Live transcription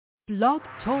Blog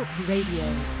Talk Radio.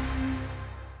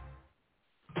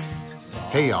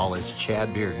 Hey y'all, it's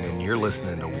Chad Bearden and you're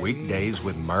listening to Weekdays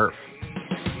with Murph.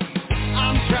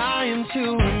 I'm trying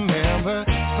to remember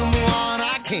someone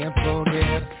I can't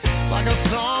forget, like a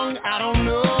song I don't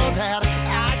know that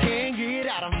I can't get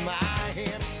out of my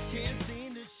head, can't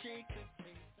seem to shake the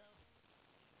taste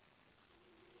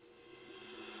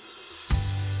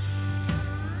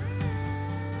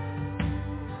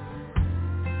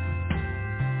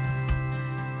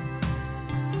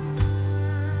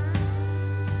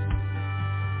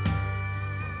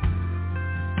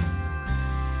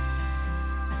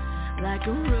Like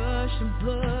a rush of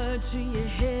blood to your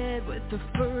head with the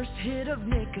first hit of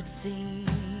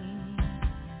nicotine.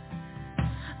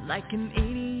 Like an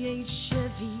 88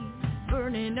 Chevy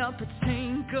burning up a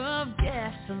tank of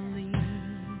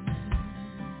gasoline.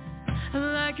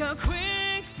 Like a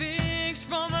quick fix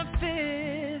from a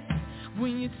fifth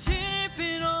when you tip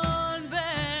it on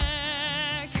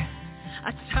back.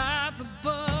 A type of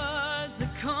buzz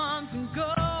that comes and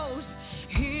goes,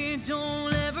 it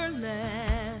don't ever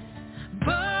last.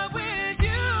 But with you,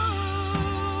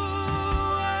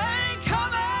 I ain't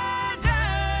coming down.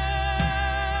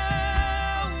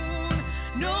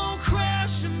 No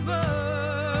crash and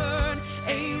burn,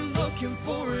 ain't looking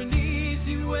for an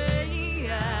easy way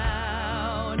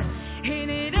out. And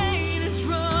it ain't a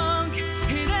drunk,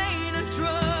 it ain't a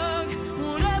drug,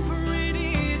 whatever it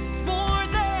is, more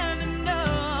than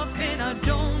enough. And I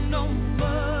don't know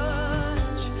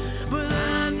much, but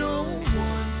I know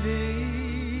one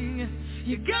thing.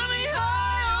 You got me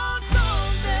high on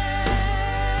something.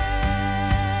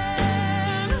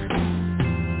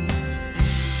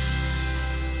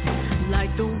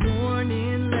 Like the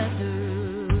worn-in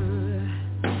leather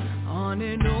on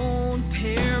an old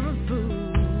pair of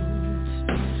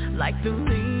boots. Like the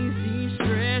lazy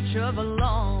stretch of a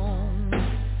long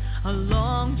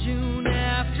June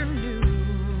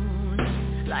afternoon.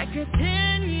 Like a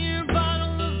 10-year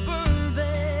bottle of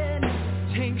bourbon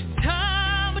takes time.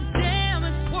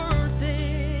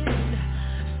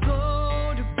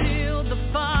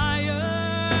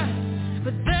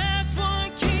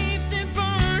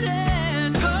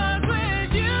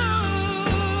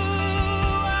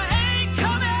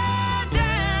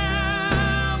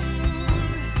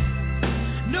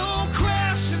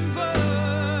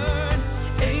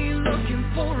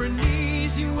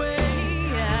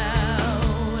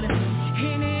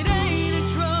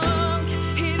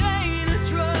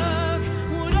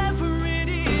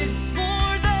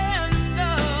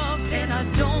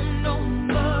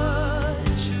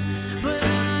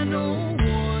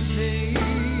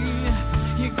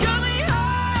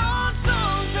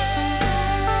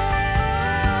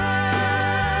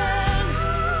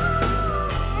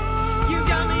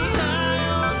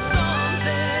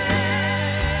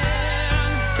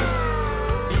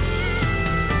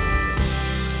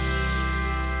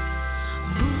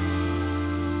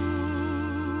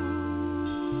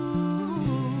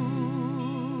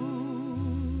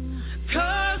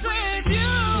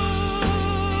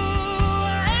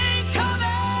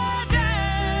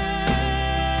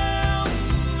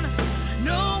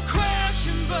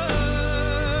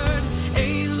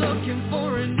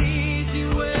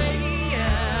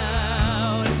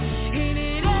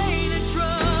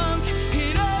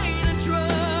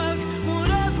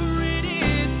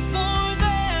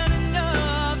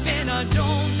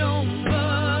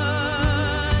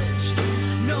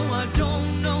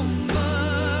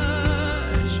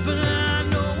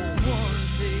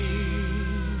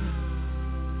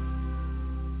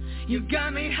 You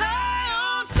got me high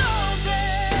on something.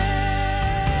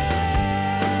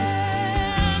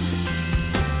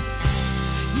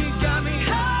 You got me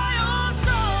high on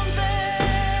something.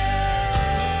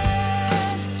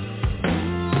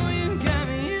 Ooh, you got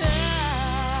me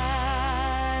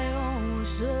high on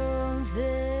something.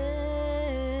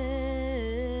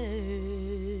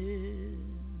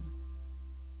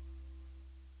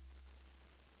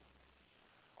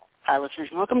 Hi, listeners.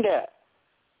 Welcome to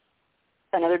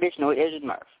another edition of Weekdays with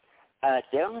Murph.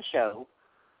 Today on the show,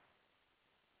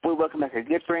 we welcome back our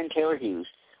good friend Taylor Hughes.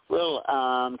 We'll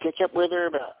catch up with her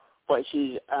about what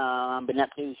she's been up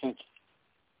to since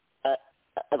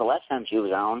the last time she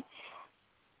was on,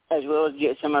 as well as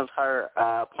get some of her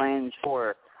plans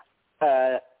for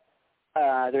the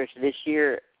rest of this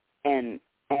year and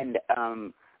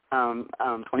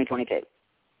 2022.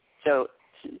 So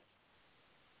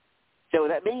with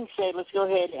that being said, let's go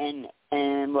ahead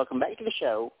and welcome back to the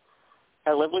show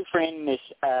our lovely friend, Miss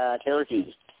Taylor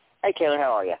Hughes. Hey, Taylor,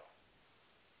 how are you?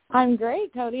 I'm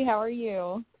great, Cody. How are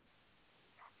you?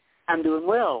 I'm doing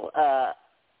well.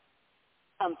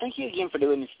 thank you again for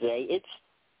doing this today. It's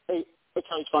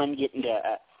always fun getting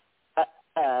to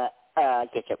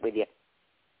catch up with you.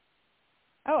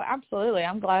 Oh, absolutely.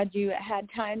 I'm glad you had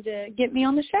time to get me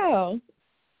on the show.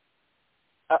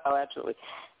 Oh, absolutely.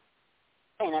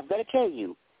 And I've got to tell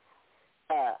you,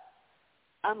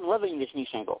 I'm loving this new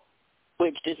single,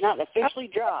 which does not officially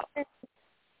drop. This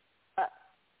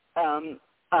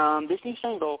new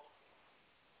single,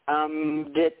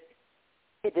 that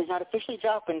it does not officially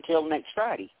drop until next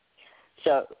Friday.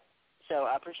 So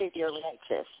I appreciate the early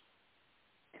access.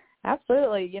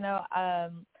 Absolutely. You know,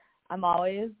 I'm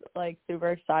always like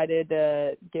super excited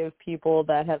to give people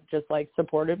that have just like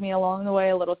supported me along the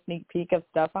way a little sneak peek of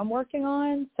stuff I'm working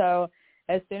on. So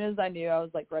as soon as I knew I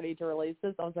was like ready to release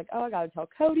this, I was like, oh, I got to tell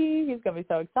Cody. He's going to be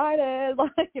so excited.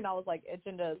 Like, you know, I was like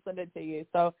itching to send it to you.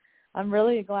 So I'm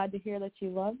really glad to hear that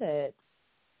you love it.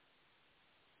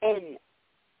 And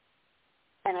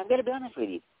I've got to be honest with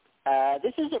you.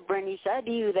 This is a brand new side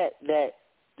to you that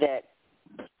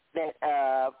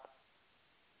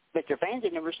your fans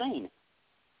have never seen.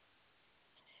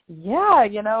 Yeah,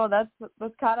 you know, that's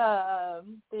kind of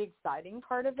the exciting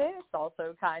part of it. It's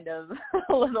also kind of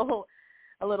a little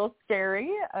scary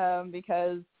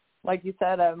because, like you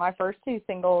said, my first two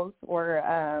singles were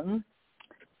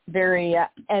very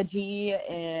edgy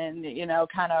and, you know,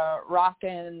 kind of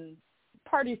rockin'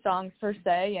 party songs per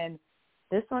se, and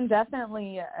this one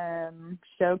definitely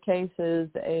showcases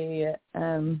a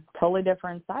totally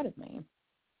different side of me.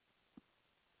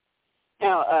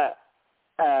 Now,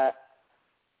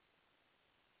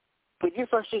 with your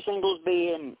first two singles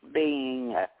being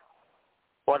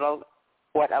what I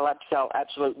like to call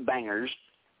absolute bangers,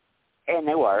 and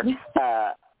they were,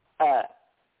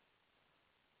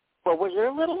 well, was there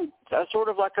a little, sort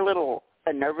of like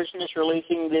a nervousness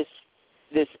releasing this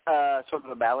sort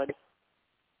of a ballad?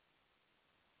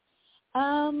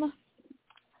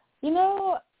 You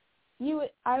know,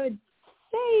 I would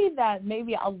say that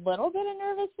maybe a little bit of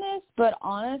nervousness, but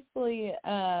honestly,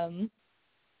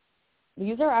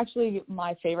 these are actually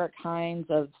my favorite kinds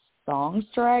of songs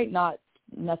to write, not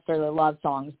necessarily love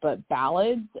songs, but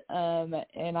ballads.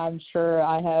 And I'm sure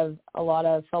I have a lot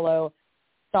of fellow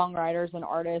songwriters and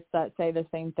artists that say the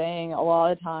same thing. A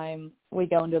lot of the time we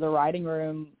go into the writing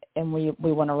room and we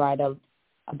want to write a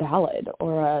ballad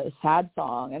or a sad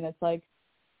song. And it's like,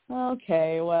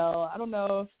 okay, well, I don't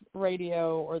know if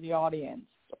radio or the audience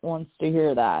wants to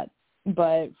hear that.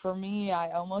 But for me,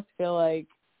 I almost feel like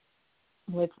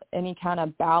with any kind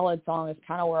of ballad song is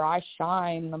kind of where I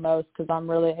shine the most because I'm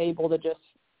really able to just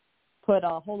put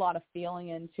a whole lot of feeling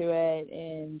into it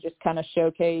and just kind of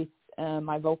showcase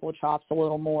my vocal chops a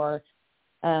little more.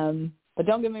 But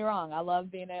don't get me wrong, I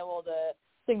love being able to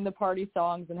sing the party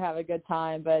songs and have a good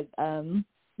time, but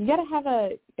you got to have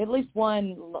at least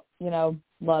one, you know,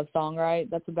 love song, right?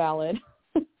 That's a ballad.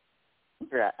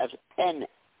 Right. And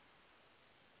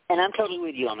I'm totally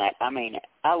with you on that. I mean,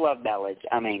 I love ballads.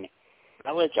 I mean,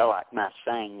 ballads are like my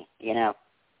thing, you know.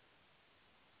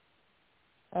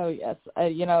 Oh, yes.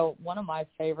 You know, one of my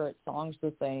favorite songs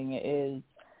to sing is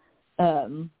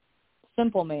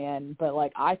Simple Man, but,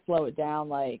 like, I slow it down,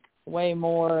 like, way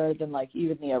more than, like,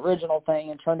 even the original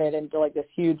thing and turn it into, like, this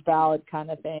huge ballad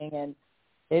kind of thing. And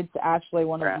it's actually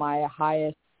one of my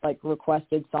highest, like,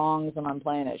 requested songs when I'm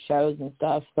playing at shows and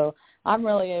stuff. So I'm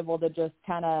really able to just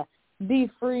kind of be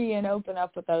free and open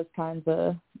up with those kinds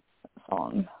of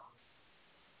songs.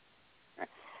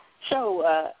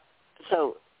 So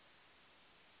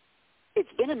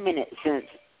it's been a minute since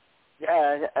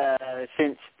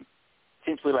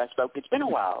we last spoke. It's been a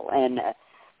while, and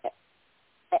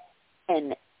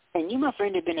you, my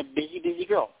friend, have been a busy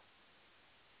girl.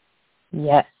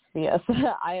 Yes.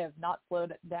 I have not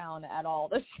slowed it down at all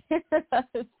this year. That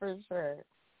is for sure.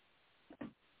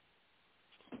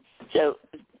 So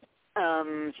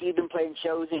you've been playing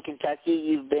shows in Kentucky.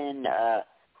 You've been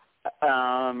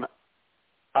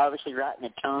obviously writing a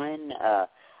ton.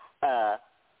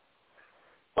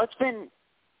 What's been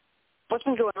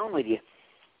going on with you?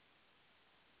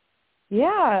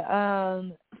 Yeah,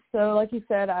 so like you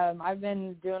said, I've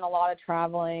been doing a lot of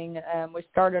traveling. We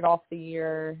started off the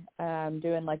year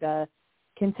doing like a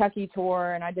Kentucky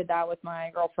tour, and I did that with my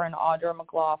girlfriend, Audra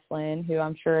McLaughlin, who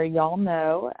I'm sure y'all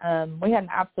know. We had an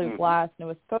absolute blast, and it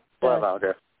was supposed to love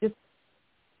Audra.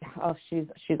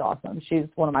 She's awesome. She's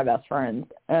one of my best friends.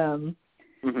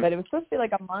 But it was supposed to be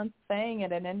like a month thing,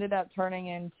 and it ended up turning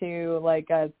into like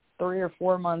a 3 or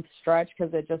 4 month stretch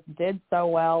because it just did so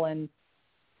well, and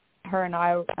her and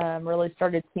I really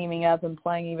started teaming up and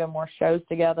playing even more shows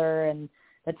together in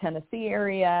the Tennessee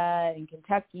area, in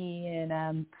Kentucky,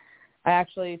 and I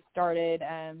actually started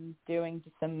doing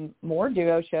some more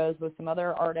duo shows with some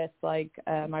other artists, like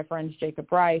my friends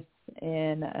Jacob Rice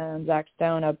and Zach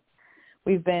Stone.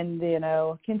 We've been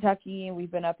to, Kentucky.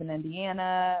 We've been up in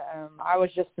Indiana. I was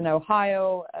just in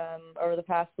Ohio over the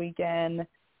past weekend.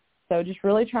 So just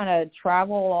really trying to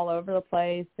travel all over the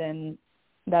place, and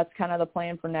that's kind of the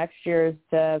plan for next year is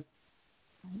to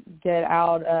get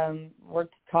out. We're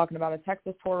talking about a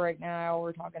Texas tour right now.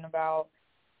 We're talking about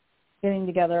getting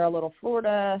together a little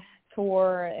Florida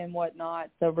tour and whatnot.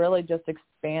 So really just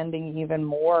expanding even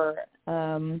more.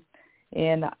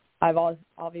 And I've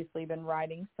obviously been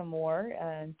writing some more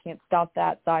and can't stop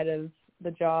that side of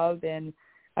the job. And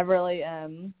I've really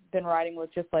been writing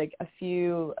with just like a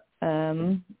few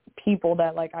people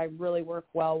that like I really work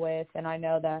well with. And I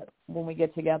know that when we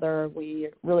get together, we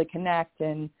really connect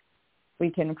and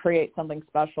we can create something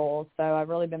special. So I've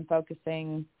really been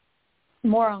focusing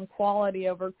more on quality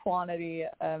over quantity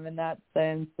in that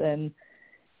sense. And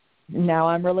now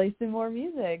I'm releasing more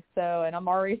music. So, and I'm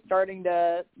already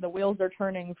the wheels are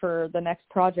turning for the next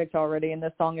project already, and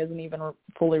this song isn't even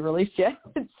fully released yet.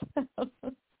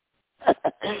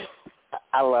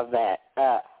 I love that.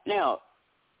 Now,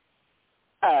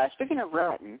 speaking of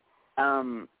writing,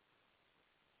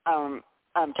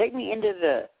 take me into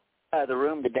the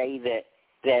room the day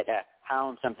that How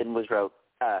and Something was wrote.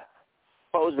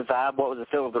 What was the vibe? What was the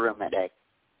feel of the room that day?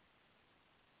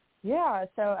 Yeah,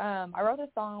 so I wrote this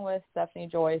song with Stephanie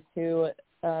Joyce, who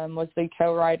was the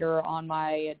co-writer on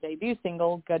my debut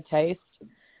single, Good Taste.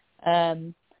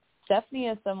 Stephanie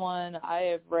is someone I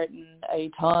have written a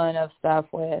ton of stuff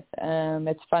with.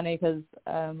 It's funny because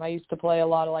I used to play a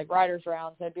lot of, like, writers'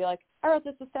 rounds. I'd be like, I wrote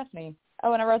this with Stephanie.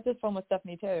 Oh, and I wrote this one with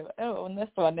Stephanie, too. Oh, and this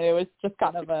one. It was just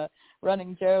kind of a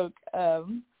running joke.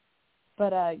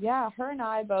 Yeah, her and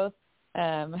I both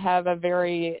have a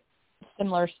very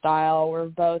similar style. We're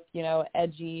both,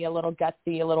 edgy, a little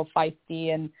gutsy, a little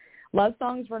feisty, and love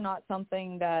songs were not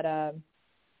something that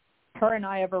her and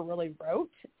I ever really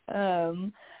wrote.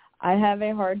 I have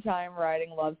a hard time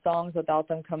writing love songs without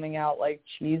them coming out like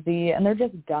cheesy, and they're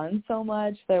just done so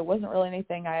much that it wasn't really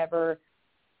anything I ever,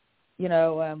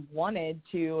 wanted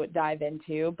to dive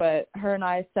into. But her and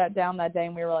I sat down that day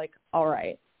and we were like, all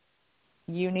right,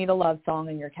 you need a love song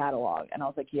in your catalog. And I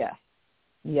was like, yes,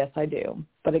 I do.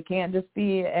 But it can't just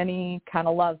be any kind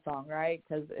of love song, right?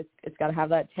 Because it's got to have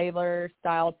that Taylor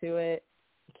style to it.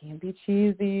 It can't be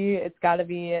cheesy. It's got to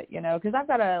be, because I've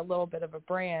got a little bit of a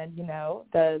brand,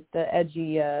 the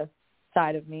edgy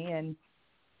side of me. And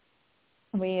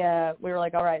we were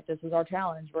like, all right, this is our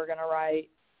challenge. We're going to write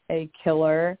a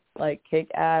killer, like,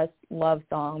 kick-ass love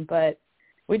song. But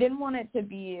we didn't want it to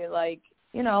be like,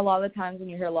 a lot of the times when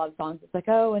you hear love songs, it's like,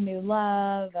 oh, a new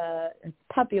love, it's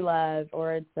puppy love,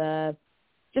 or it's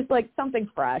just like something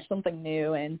fresh, something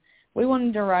new. And we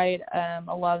wanted to write a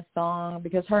love song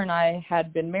because her and I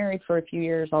had been married for a few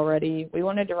years already. We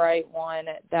wanted to write one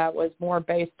that was more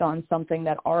based on something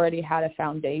that already had a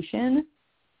foundation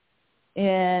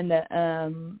and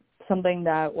something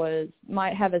that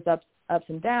might have its ups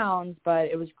and downs, but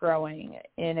it was growing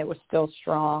and it was still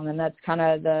strong. And that's kind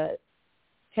of the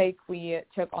take we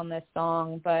took on this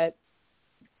song. But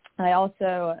I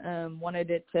also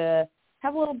wanted it to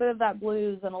have a little bit of that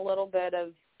blues and a little bit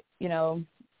of,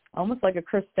 almost like a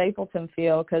Chris Stapleton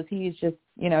feel, because he's just,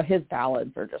 his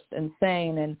ballads are just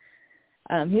insane.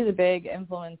 And he's a big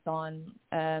influence on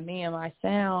me and my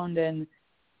sound. And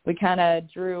we kind of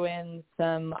drew in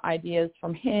some ideas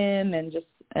from him and just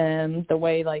the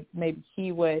way, like, maybe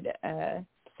he would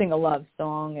sing a love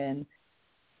song. And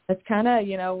it's kind of,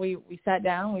 we sat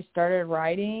down, we started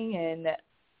writing, and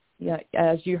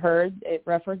as you heard, it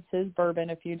references bourbon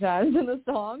a few times in the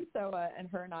song. So, and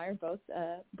her and I are both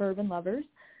bourbon lovers.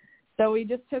 So we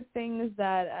just took things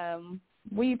that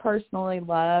we personally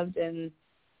loved, and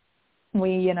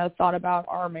we, thought about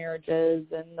our marriages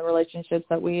and the relationships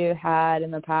that we had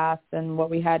in the past and what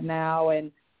we had now, and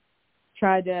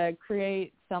tried to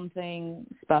create something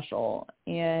special.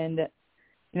 And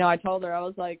I told her, I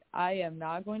was like, I am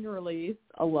not going to release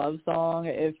a love song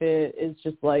if it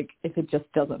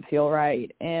just doesn't feel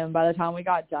right. And by the time we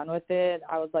got done with it,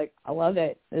 I was like, I love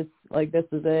it. This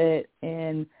is it.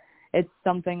 And it's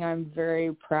something I'm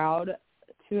very proud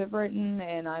to have written,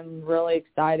 and I'm really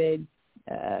excited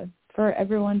for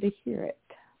everyone to hear it.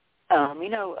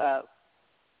 The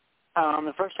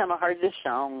first time I heard this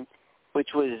song, which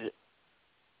was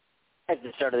at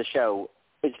the start of the show,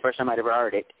 it's the first time I'd ever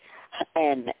heard it.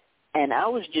 And I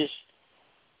was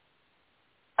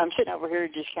I'm sitting over here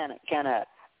just kind of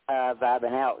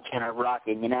vibing out, kind of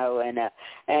rocking, and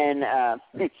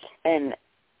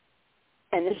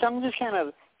this song just kind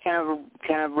of kind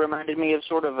of reminded me of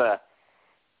sort of a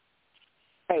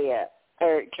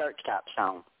Eric Church type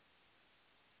song.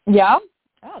 Yeah.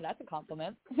 Oh, that's a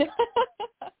compliment.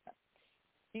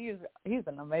 He's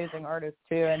an amazing artist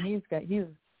too, and he's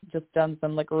just done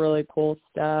some like really cool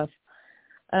stuff.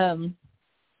 So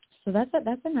that's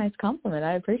a nice compliment.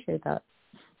 I appreciate that.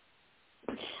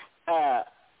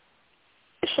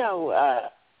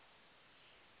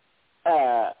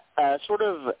 Sort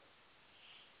of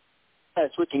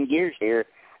switching gears here.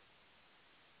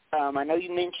 I know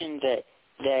you mentioned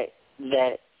that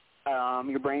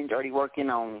your brain's already working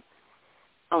on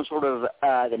sort of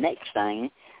the next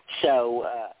thing. So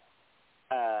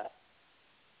my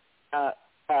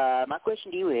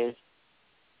question to you is,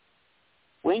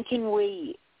 when can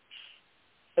we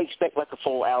expect like a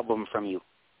full album from you?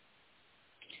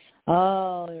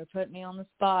 Oh, you're putting me on the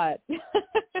spot.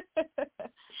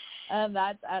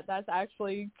 That's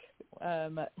actually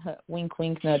wink,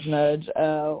 wink, nudge, nudge.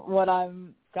 What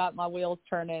I'm got my wheels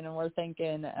turning, and we're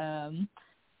thinking.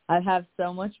 I have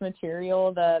so much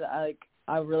material that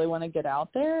I really want to get out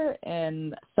there,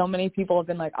 and so many people have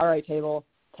been like, "All right, Table.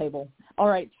 All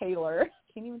right, Taylor.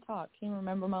 Can't even talk. Can't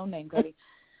remember my own name, Cody.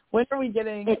 When are we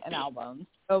getting an album?"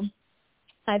 So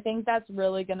I think that's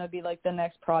really going to be like the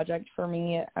next project for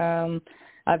me.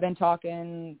 I've been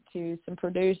talking to some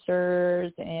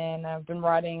producers, and I've been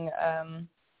writing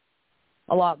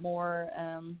a lot more,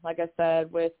 like I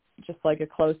said, with just like a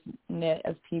close knit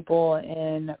of people,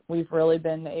 and we've really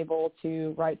been able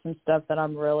to write some stuff that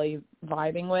I'm really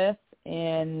vibing with,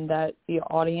 and that the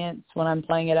audience, when I'm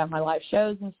playing it at my live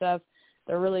shows and stuff,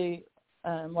 they're really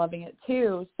loving it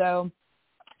too. So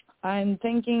I'm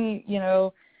thinking,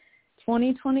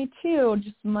 2022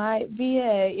 just might be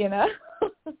it,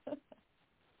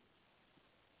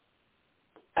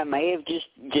 I may have just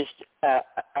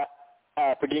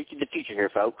predicted the future here,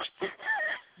 folks.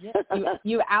 Yeah,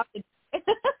 you outed.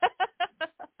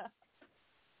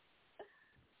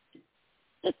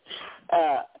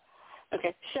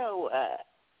 Okay, so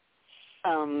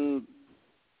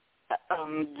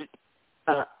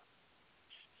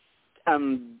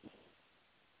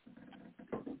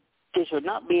this would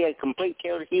not be a complete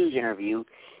Taylor Hughes interview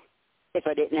if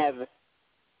I didn't have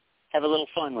a little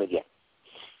fun with you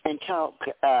and talk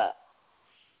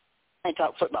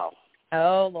football.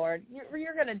 Oh Lord,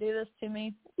 you're gonna do this to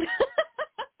me.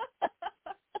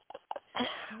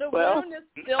 The wound is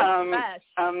still fresh.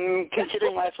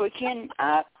 Considering last weekend,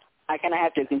 I kind of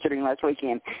have to, considering last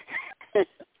weekend.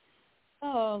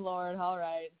 Oh Lord, all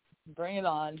right, bring it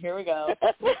on. Here we go.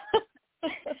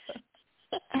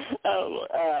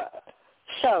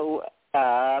 So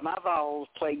my Vols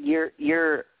played your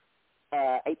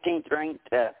 18th ranked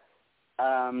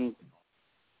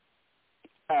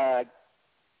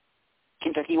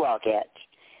Kentucky Wildcats,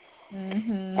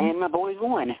 and my boys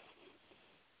won.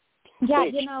 Yeah,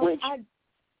 we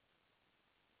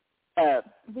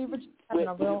were just having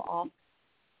a real off.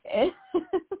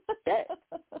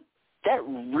 that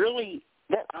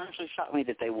honestly shocked me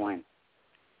that they won.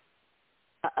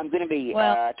 I'm going to be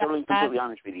totally completely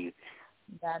honest with you.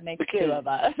 That makes two of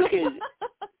us. Because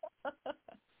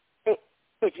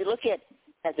if you look at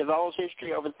the Vols'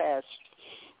 history over the past,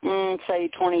 say,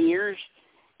 20 years,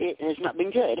 it has not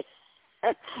been good.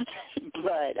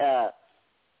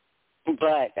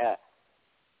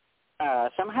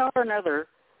 but somehow or another,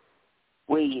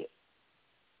 we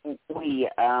came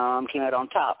out on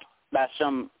top by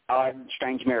some odd,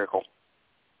 strange miracle.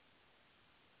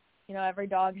 Every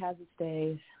dog has its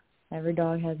days. Every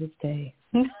dog has its day.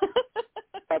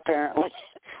 Apparently.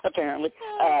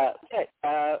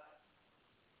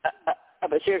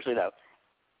 But seriously, though,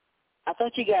 I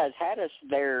thought you guys had us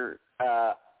there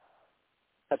a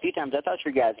few times. I thought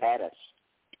you guys had us.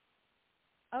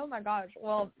 Oh, my gosh.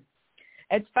 Well,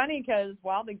 it's funny because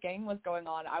while the game was going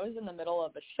on, I was in the middle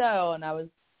of a show, and I was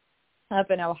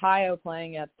up in Ohio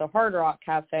playing at the Hard Rock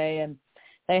Cafe, and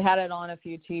they had it on a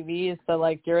few TVs. So,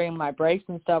 like, during my breaks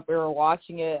and stuff, we were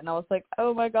watching it, and I was like,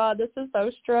 oh, my God, this is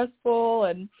so stressful.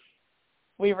 And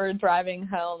we were driving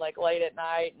home, like, late at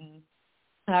night, and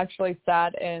I actually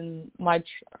sat in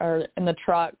in the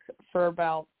truck for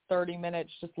about 30 minutes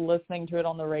just listening to it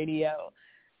on the radio.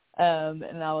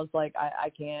 And I was like, I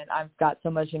can't. I've got so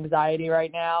much anxiety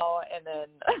right now. And then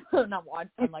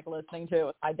I'm like listening to it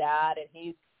with my dad, and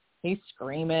he's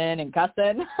screaming and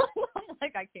cussing. I'm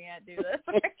like, I can't do this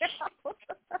right now.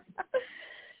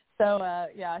 So,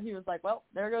 he was like, well,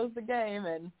 there goes the game.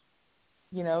 And,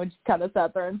 just kind of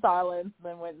sat there in silence and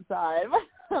then went inside.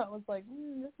 I was like,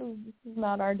 this is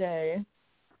not our day.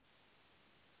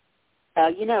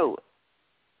 I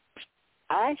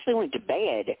actually went to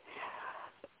bed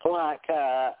like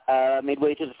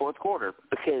midway through the fourth quarter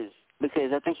because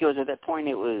I think it was at that point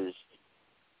it was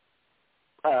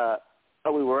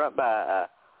we were up by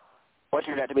what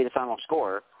turned out to be the final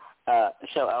score.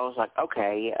 So I was like,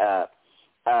 okay,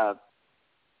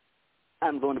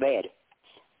 I'm going to bed,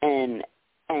 and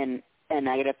I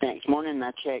get up the next morning and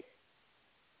I check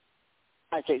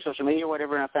social media or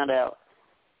whatever, and I found out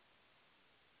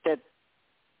that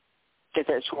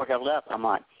score held up. I'm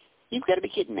like, you've got to be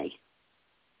kidding me.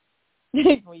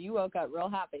 Well, you woke up real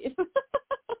happy.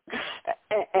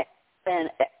 and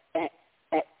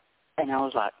I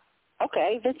was like,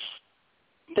 okay, that's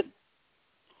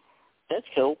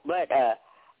cool, but I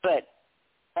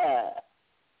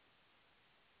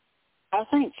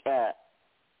think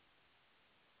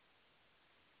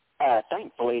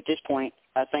thankfully at this point,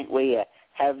 I think we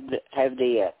have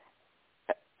the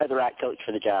right coach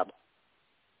for the job.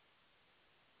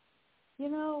 You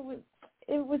know,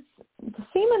 it was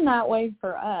seeming that way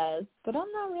for us, but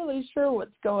I'm not really sure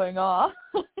what's going on.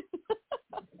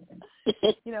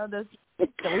 You know, we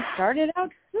started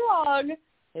out strong.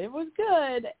 It was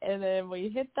good, and then we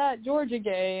hit that Georgia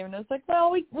game, and it's like,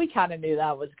 well, we kind of knew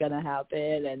that was going to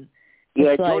happen, and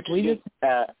yeah, it's like Georgia, we just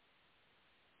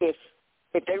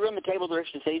if they run the table the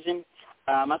rest of the season,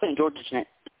 I think Georgia's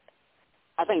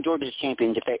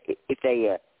champions if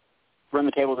they run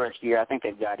the table the rest of the year. I think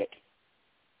they've got it.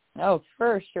 Oh,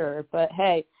 for sure. But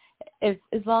hey, as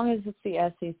long as it's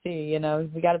the SEC, you know,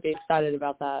 we got to be excited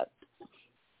about that.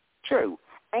 True,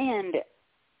 and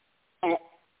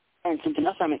something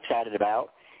else I'm excited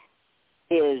about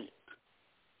is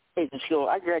the school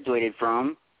I graduated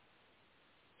from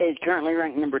is currently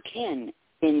ranked number 10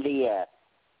 in the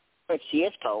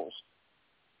FCS polls.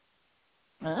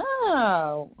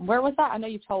 Oh, where was that? I know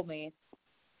you told me.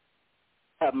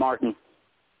 Martin.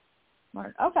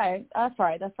 Okay, that's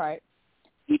right.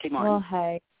 UT Martin. Well,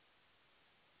 hey.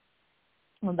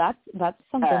 Well, that's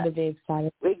something to be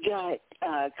excited. We got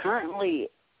currently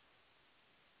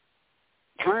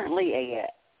a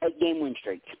game win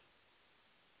streak.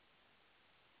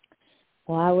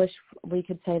 Well, I wish we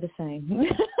could say the same.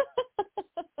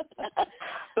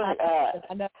 But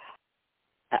I know.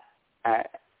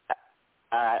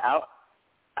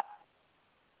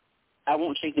 I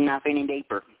won't stick the knife any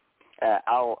deeper.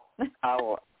 I'll.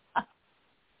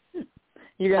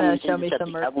 You're gonna show me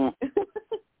some mercy.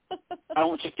 I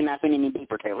won't stick the knife any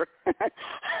deeper, Taylor.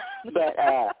 But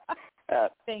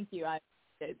thank you. I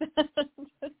appreciate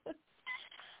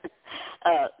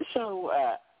that. So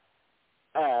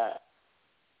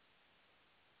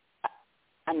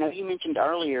I know you mentioned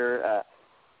earlier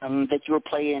that you were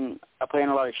playing a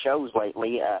lot of shows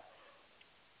lately.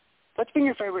 What's been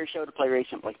your favorite show to play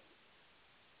recently?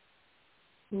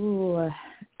 Ooh,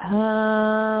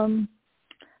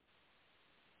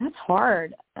 that's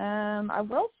hard. I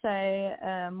will say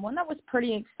one that was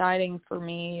pretty exciting for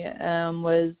me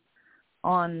was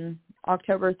on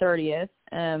October 30th.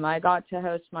 I got to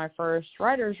host my first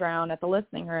writers round at the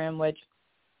Listening Room, which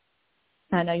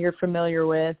I know you're familiar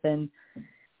with, and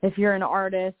if you're an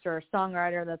artist or a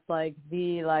songwriter, that's like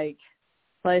the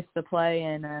place to play.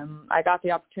 And I got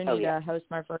the opportunity to host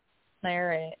my first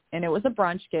there, and it was a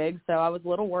brunch gig, so I was a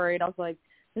little worried. I was like,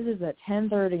 this is at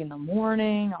 10:30 in the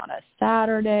morning on a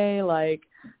Saturday. Like,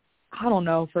 I don't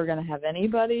know if we're gonna have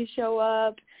anybody show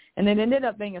up. And it ended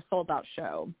up being a sold-out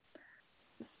show.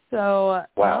 So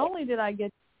not only did I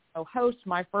get to host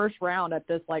my first round at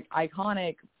this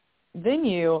iconic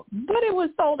venue, but it was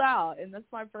sold out, and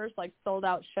that's my first sold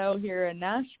out show here in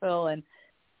Nashville. And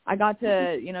I got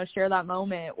to share that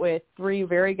moment with three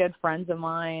very good friends of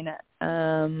mine,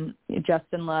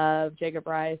 Justin Love, Jacob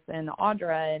Rice, and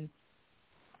Audra. And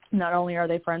not only are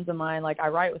they friends of mine, I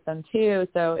write with them too,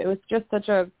 so it was just such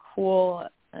a cool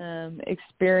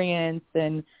experience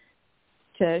and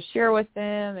to share with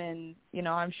them. And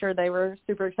I'm sure they were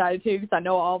super excited too, because I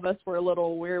know all of us were a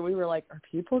little weird. We were like, are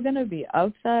people going to be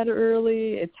up that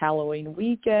early? It's Halloween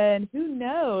weekend. Who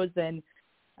knows? And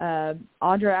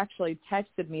Audra actually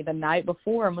texted me the night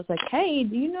before and was like, hey,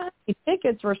 do you know how many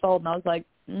tickets were sold? And I was like,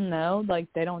 no,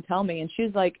 they don't tell me. And she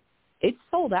was like, it's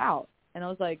sold out. And I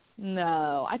was like,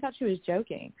 no, I thought she was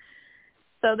joking.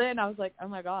 So then I was like, oh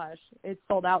my gosh, it's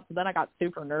sold out. So then I got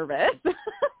super nervous.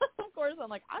 Of course, I'm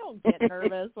like, I don't get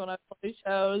nervous when I play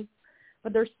shows,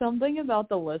 but there's something about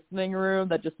the Listening Room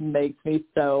that just makes me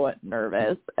so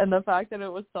nervous. And the fact that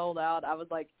it was sold out, I was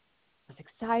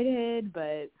excited, but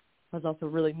I was also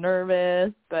really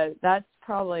nervous. But that's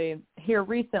probably here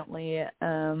recently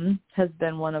has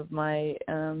been one of my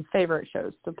favorite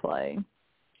shows to play.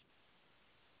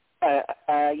 I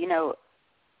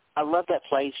love that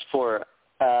place for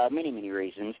many, many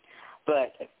reasons.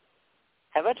 But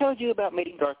have I told you about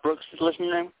meeting Garth Brooks' listening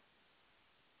room?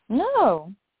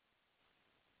 No.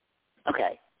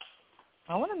 Okay.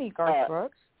 I want to meet Garth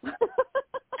Brooks.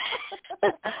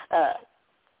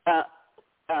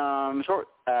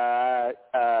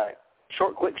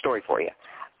 Short, quick story for you.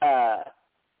 I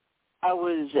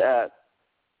was,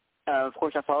 of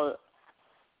course, I follow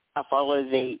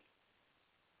the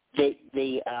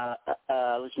listening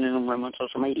room on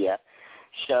social media.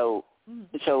 So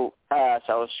I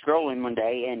was scrolling one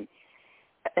day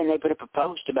and they put up a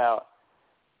post about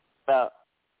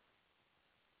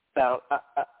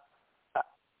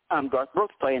Garth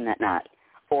Brooks playing that night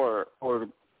or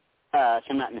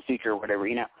some night in the future or whatever,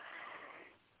 you know.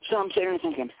 So I'm sitting there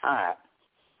thinking, all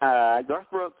right, Garth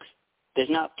Brooks does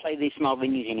not play these small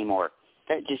venues anymore.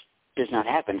 That just does not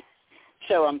happen.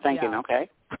 So I'm thinking, okay.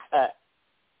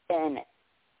 And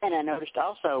I noticed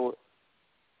also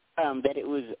that it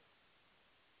was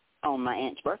on my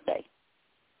aunt's birthday.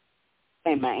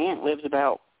 And my aunt lives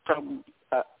about probably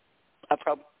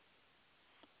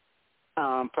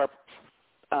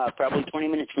 20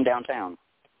 minutes from downtown.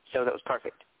 So that was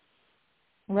perfect.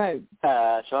 Right.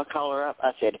 So I called her up.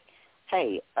 I said,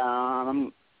 hey,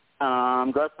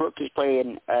 Garth Brooks is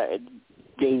playing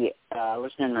the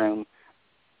listening room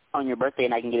on your birthday,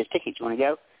 and I can get his tickets. You want to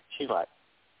go? She's like,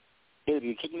 dude, are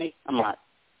you kidding me? I'm like,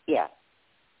 yeah.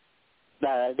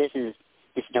 This is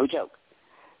no joke.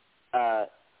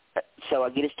 So I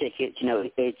get his tickets. You know,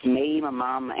 it's me, my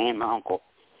mom, and my uncle.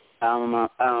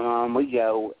 We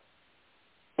go,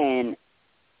 and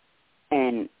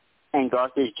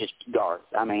Garth is just Garth.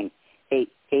 I mean,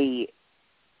 he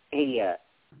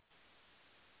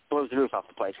blows the roof off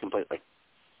the place completely.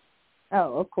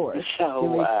 Oh, of course.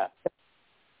 So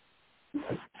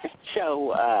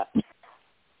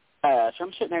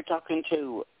I'm sitting there talking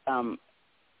to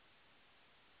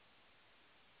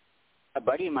a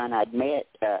buddy of mine I'd met.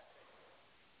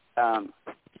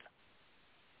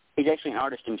 He's actually an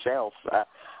artist himself. So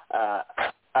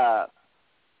I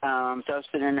was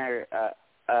sitting there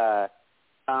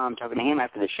talking to him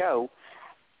after the show,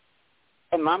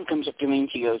 and Mom comes up to me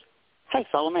and she goes, hey,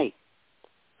 follow me.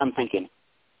 I'm thinking,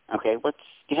 okay, what's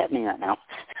happening right now?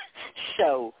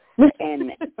 So,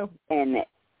 and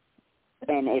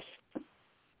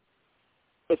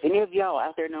if any of y'all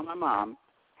out there know my mom,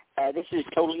 this is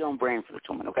totally on brand for this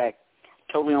woman, okay?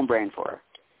 Totally on brand for her.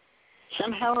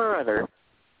 Somehow or other,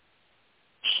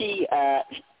 she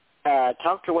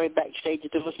talked her way backstage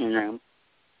at the listening room,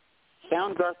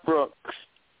 found Garth Brooks,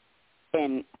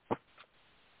 and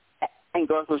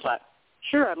Garth was like,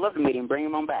 sure, I'd love to meet him, bring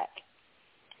him on back.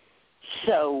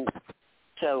 So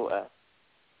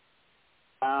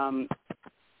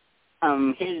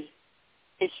his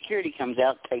security comes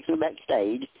out, takes him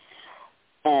backstage,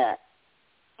 and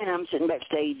I'm sitting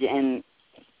backstage, and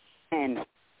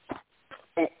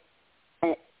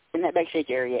that backstage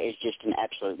area is just an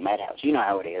absolute madhouse. You know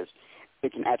how it is.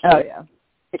 It's an absolute. Oh yeah.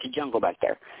 It's a jungle back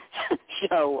there.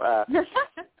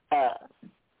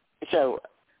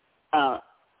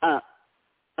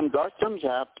 Garth comes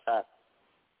up. I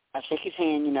shake his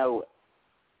hand, you know,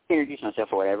 introduce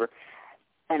myself or whatever,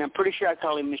 and I'm pretty sure I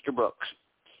call him Mr. Brooks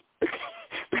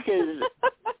because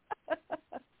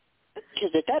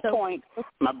at that point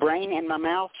my brain and my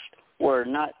mouth were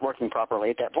not working properly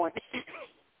at that point.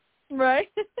 Right.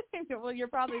 Well, you're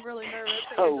probably really nervous.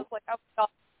 So you're just like, oh, God.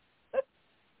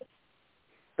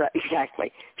 Right,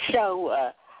 exactly. So,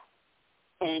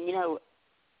 and, you know,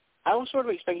 I was sort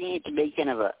of expecting it to be kind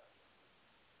of a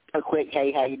quick,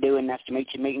 hey, how you doing, nice to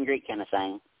meet you, meet and greet kind of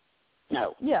thing.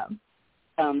 No. Yeah.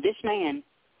 This man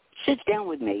sits down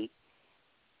with me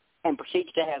and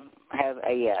proceeds to have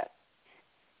a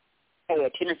 10 or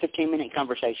 15-minute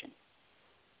conversation.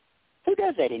 Who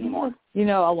does that anymore? You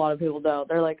know, a lot of people don't.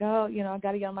 They're like, oh, you know, I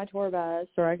got to get on my tour bus,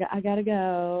 or I got to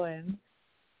go, and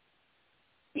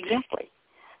exactly.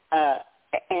 And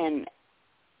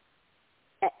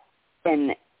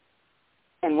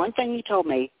one thing he told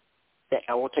me that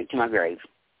I will take to my grave.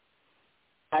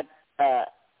 I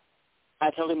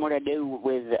told him what I do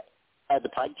with the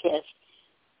podcast,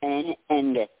 and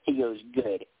he goes,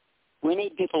 good. We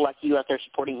need people like you out there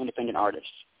supporting independent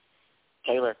artists.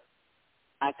 Taylor,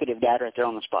 I could have died right there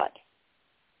on the spot.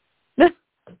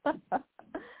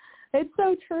 It's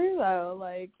so true, though.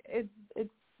 Like, it's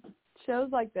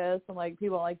shows like this and, like,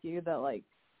 people like you that, like,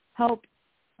 help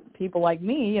people like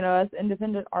me, you know, as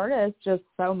independent artists just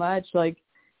so much. Like,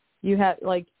 you have,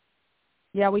 like,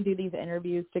 yeah, we do these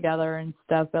interviews together and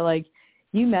stuff, but, like,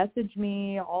 you message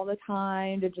me all the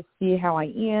time to just see how I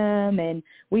am, and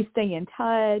we stay in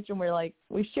touch, and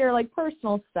we share, like,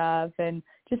 personal stuff and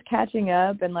just catching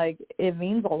up, and like it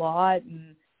means a lot.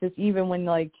 And just even when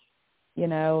like, you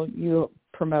know, you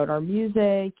promote our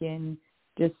music and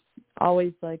just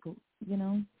always like, you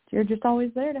know, you're just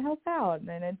always there to help out,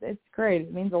 and it's great.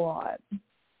 It means a lot.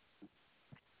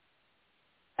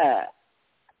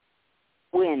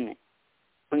 When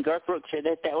Garth Brooks said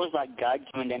that was like God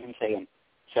coming down and saying,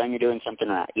 "Son, you're doing something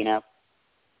right," you know?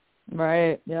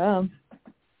 Right. Yeah.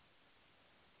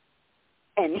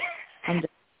 And I'm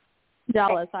just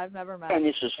jealous. I've never met and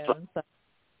him.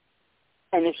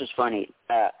 And this was funny.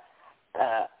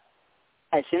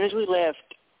 As soon as we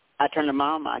left, I turned to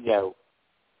Mom. I go,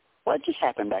 "What just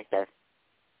happened back there?"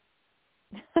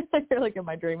 You're like, am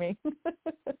I dreaming?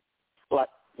 Like,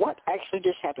 what actually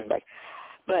just happened back?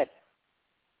 But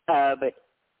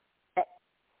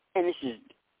and this is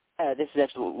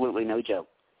absolutely no joke.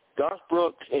 Garth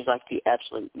Brooks is like the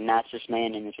absolute nicest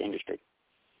man in this industry.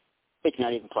 It's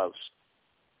not even close.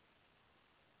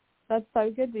 That's so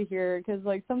good to hear, because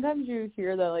like sometimes you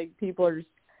hear that like people are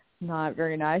just not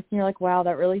very nice, and you're like, wow,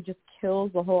 that really just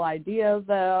kills the whole idea of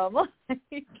them.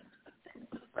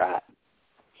 Right.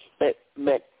 But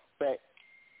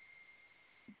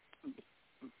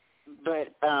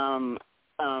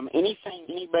anything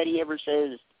anybody ever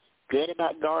says good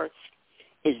about Garth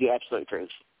is the absolute truth.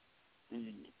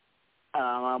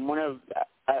 I'm one of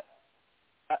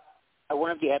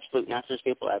the absolute nicest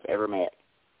people I've ever met.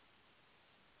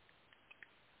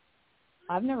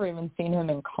 I've never even seen him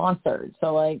in concert,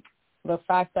 so like the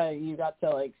fact that you got to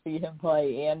like see him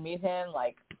play and meet him,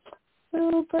 like,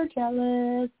 super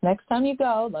jealous. Next time you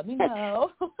go, let me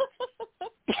know.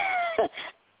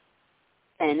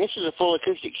 And this is a full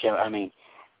acoustic show. I mean,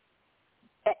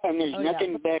 and there's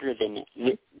nothing better than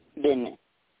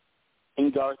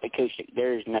in Garth acoustic.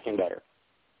 There is nothing better.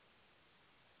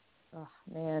 Oh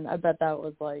man, I bet that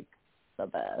was like the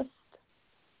best.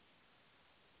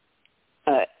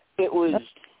 It was,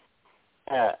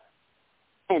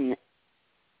 and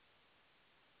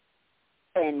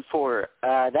for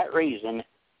that reason,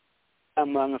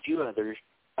 among a few others,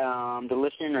 the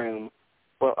listening room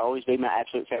will always be my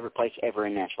absolute favorite place ever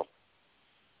in Nashville.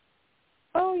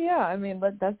 Oh yeah, I mean,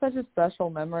 but that's such a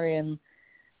special memory, and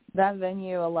that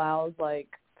venue allows like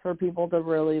for people to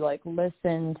really like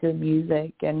listen to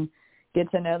music and get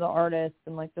to know the artists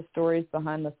and like the stories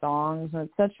behind the songs. And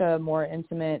it's such a more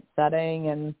intimate setting,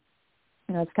 and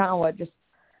you know, it's kind of what just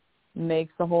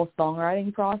makes the whole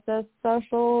songwriting process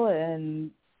special,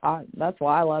 and that's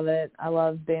why I love it. I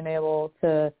love being able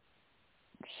to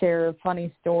share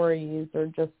funny stories or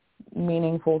just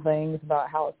meaningful things about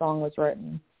how a song was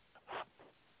written.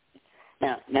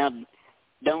 Now,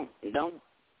 don't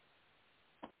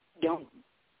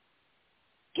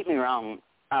get me wrong.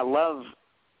 I love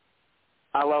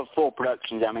full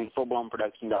productions. I mean, full-blown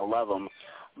productions. I love them,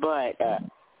 but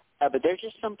there's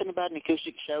just something about an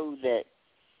acoustic show that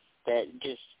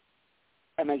just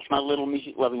makes my little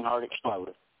music-loving heart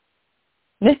explode.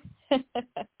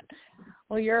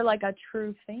 Well, you're like a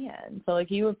true fan, so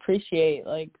like you appreciate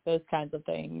like those kinds of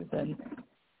things, and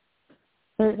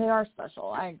they are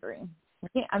special. I agree.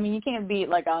 You can't beat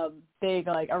like a big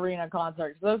like arena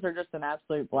concert. Those are just an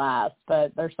absolute blast.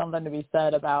 But there's something to be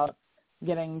said about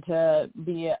getting to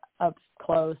be up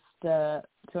close to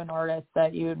an artist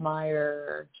that you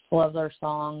admire, love their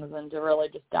songs, and to really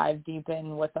just dive deep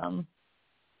in with them.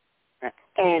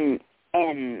 And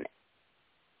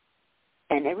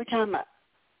every time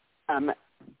I'm at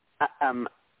an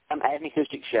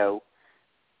acoustic show,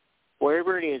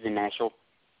 wherever it is in Nashville,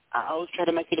 I always try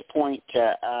to make it a point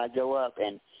to go up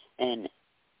and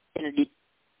introduce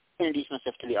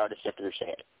myself to the artist after their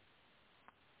set.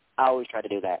 I always try to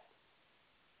do that.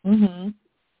 Mhm.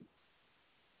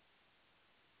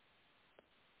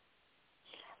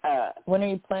 When are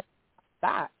you planning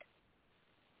back?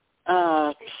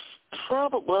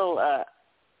 Probably. Well,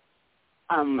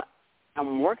 I'm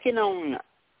working on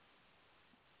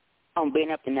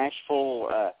being up in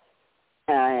Nashville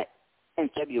in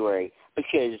February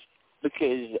because the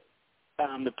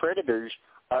Predators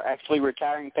are actually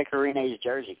retiring Pecorine's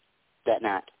jersey that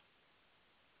night.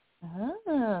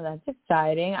 Oh, that's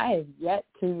exciting. I have yet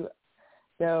to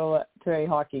go to a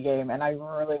hockey game, and I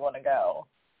really want to go.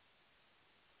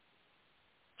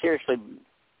 Seriously,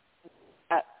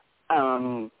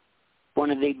 one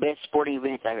of the best sporting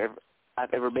events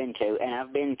I've ever been to, and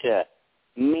I've been to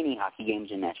many hockey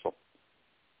games in Nashville.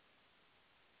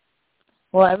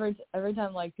 Well, every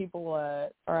time like people or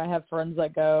I have friends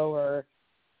that go, or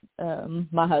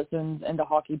my husband's into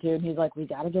hockey too, and he's like, we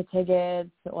got to get tickets.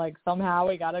 Like somehow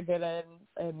we got to get in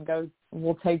and go.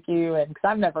 We'll take you. And because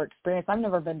I've never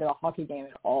been to a hockey game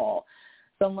at all,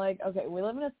 So I'm like, okay, we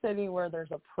live in a city where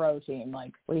there's a pro team.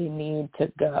 Like, we need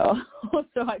to go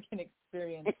so I can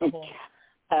experience the whole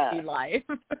hockey life.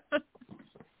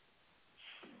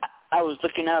 I was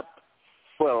looking up,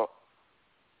 I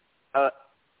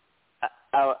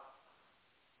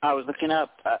was looking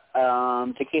up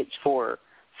tickets for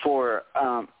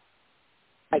a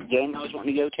game I was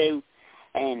wanting to go to,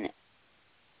 and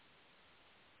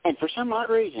for some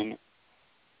odd reason,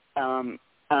 90%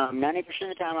 of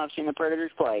the time I've seen the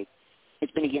Predators play,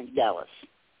 it's been against Dallas.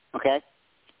 Okay,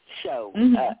 so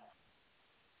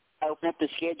I opened up the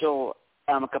schedule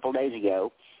a couple of days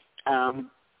ago to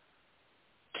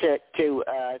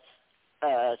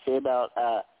see about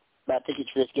tickets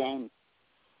for this game,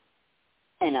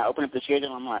 and I opened up the schedule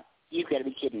and I'm like, you've got to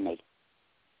be kidding me.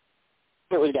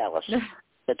 It was Dallas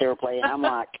that they were playing. I'm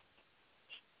like,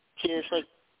 seriously?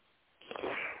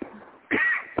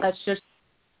 That's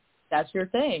your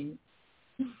thing.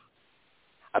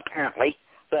 Apparently,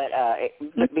 but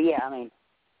yeah, I mean,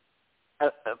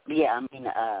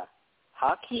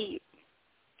 hockey.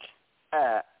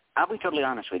 I'll be totally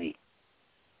honest with you.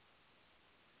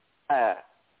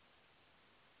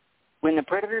 When the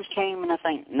Predators came in, I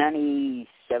think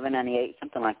 97, 98,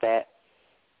 something like that,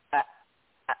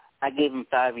 I gave them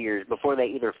 5 years before they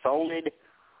either folded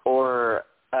or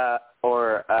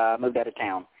moved out of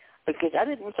town, because I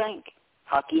didn't think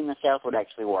hockey in the South would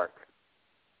actually work.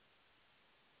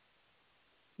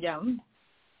 Yeah.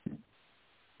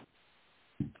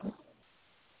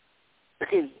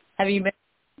 Because have you been to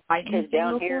a Titans game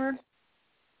down before? Here,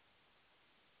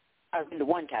 I've been to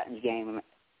one Titans game,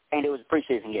 and it was a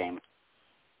preseason game.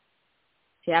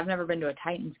 See, I've never been to a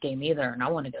Titans game either, and I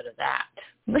want to go to that.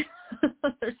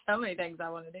 There's so many things I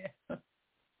want to do.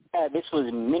 This was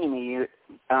many years.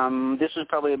 This was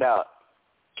probably about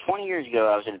 20 years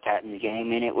ago. I was at a Titans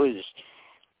game, and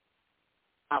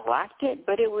I liked it,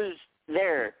 but it was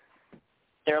they're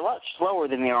a lot slower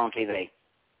than they are on TV.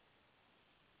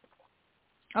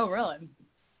 Oh, really?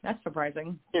 That's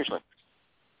surprising. Seriously.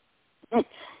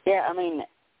 Yeah, I mean,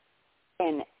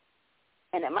 and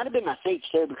it might have been my seats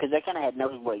too, because they kind of had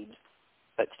nosebleeds,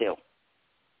 but still.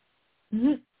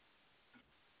 Mm-hmm.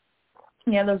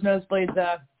 Yeah, those nosebleeds.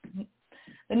 The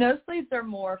nosebleeds are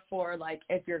more for like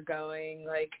if you're going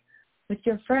like with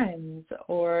your friends,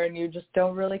 or and you just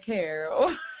don't really care.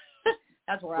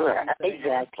 That's where I like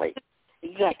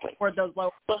exactly. Or those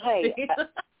low. Well, hey.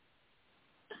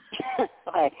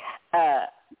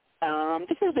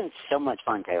 This has been so much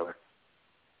fun, Taylor.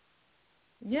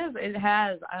 Yes, it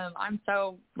has. I'm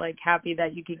so happy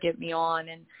that you could get me on,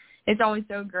 and it's always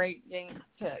so great getting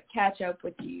to catch up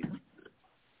with you.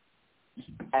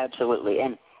 Absolutely,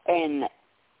 and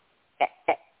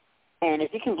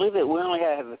if you can believe it, we only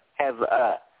have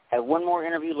one more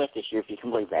interview left this year. If you can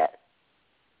believe that.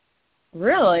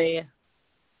 Really?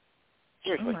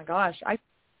 Seriously. Oh my gosh,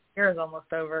 year is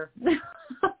almost over.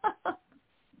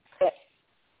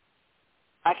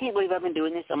 I can't believe I've been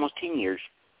doing this almost 10 years.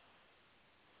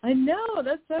 I know,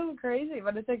 that's so crazy,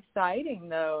 but it's exciting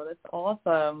though. That's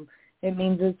awesome. It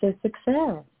means it's a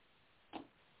success.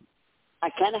 I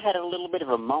kind of had a little bit of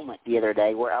a moment the other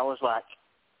day where I was like,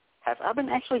 have I been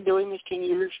actually doing this 10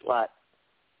 years? Like,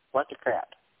 what the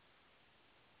crap?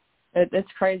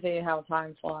 It's crazy how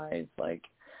time flies.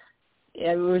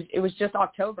 It was just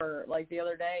October the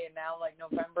other day, and now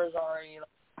November's already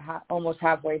almost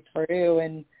halfway through,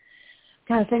 and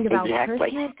kind of think about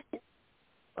Christmas.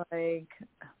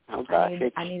 Oh gosh,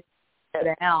 I need to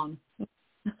go down.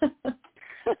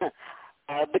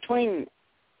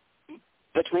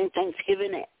 Between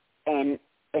Thanksgiving and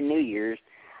New Year's,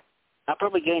 I'll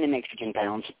probably gain an extra 10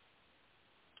 pounds.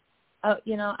 Oh,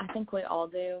 I think we all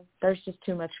do. There's just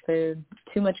too much food,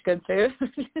 too much good food.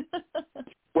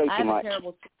 Way I too have much. A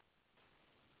terrible.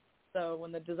 So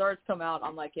when the desserts come out,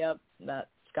 I'm like, yep, that's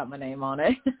got my name on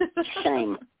it.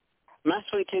 Same. My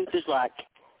sweet tooth is like,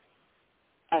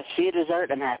 I see a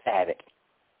dessert and I have to have it.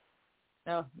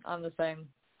 No, I'm the same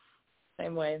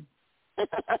way.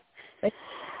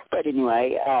 But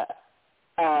anyway,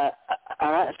 all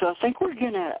right. So I think we're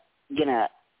gonna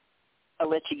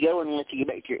let you go and let you get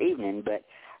back to your evening. But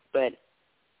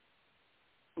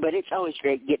it's always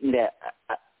great getting to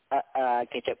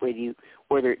catch up with you,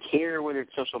 whether it's here, whether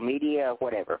it's social media,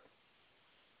 whatever.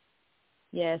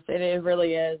 Yes, it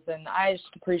really is, and I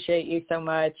just appreciate you so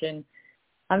much, and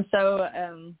I'm so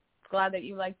glad that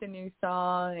you like the new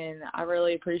song, and I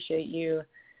really appreciate you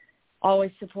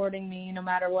always supporting me no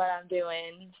matter what I'm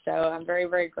doing. So I'm very,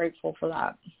 very grateful for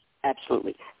that.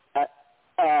 Absolutely.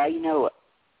 I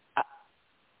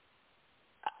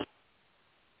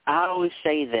always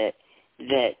say that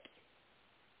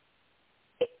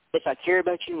if I care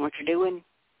about you and what you're doing,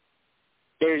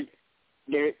 there's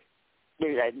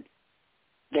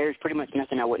pretty much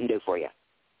nothing I wouldn't do for you.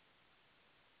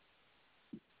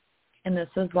 And this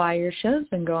is why your show's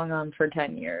been going on for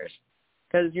 10 years,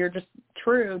 because you're just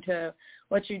true to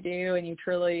what you do, and you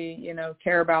truly,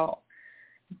 care about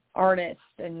artists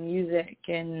and music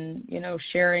and,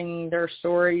 sharing their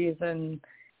stories. And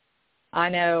I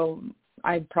know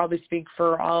I probably speak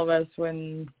for all of us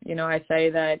when, I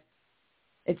say that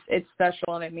it's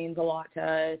special and it means a lot to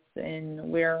us, and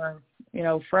we're,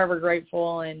 forever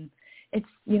grateful. And it's,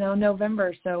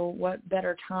 November, so what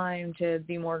better time to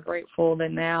be more grateful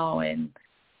than now? And,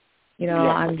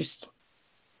 I'm just,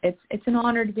 it's an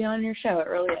honor to be on your show. It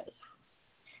really is.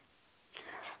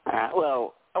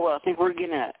 Well, I think we're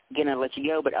gonna let you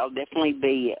go, but I'll definitely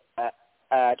be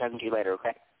talking to you later,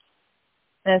 okay?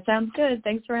 That sounds good.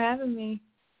 Thanks for having me.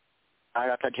 All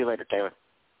right, I'll talk to you later, Taylor.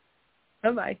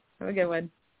 Bye-bye. Have a good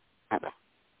one. Bye-bye.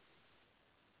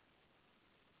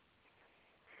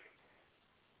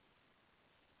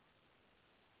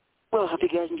 Well, I hope you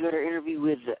guys enjoyed our interview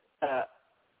with our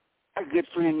good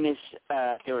friend, Miss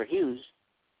Taylor Hughes.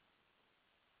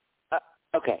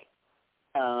 Okay.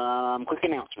 Quick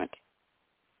announcement.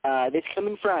 This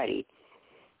coming Friday,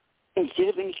 instead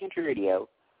of Indie Country Radio,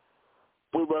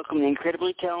 we welcome the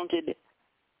incredibly talented,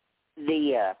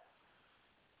 trio,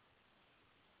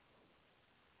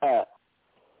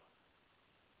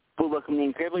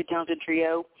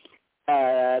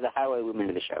 the Highway Women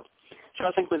of the show. So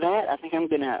I think with that, I'm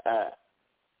going to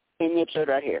end the episode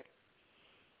right here.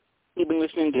 You've been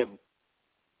listening to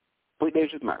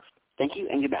Weekdays with Murph. Thank you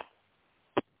and goodbye.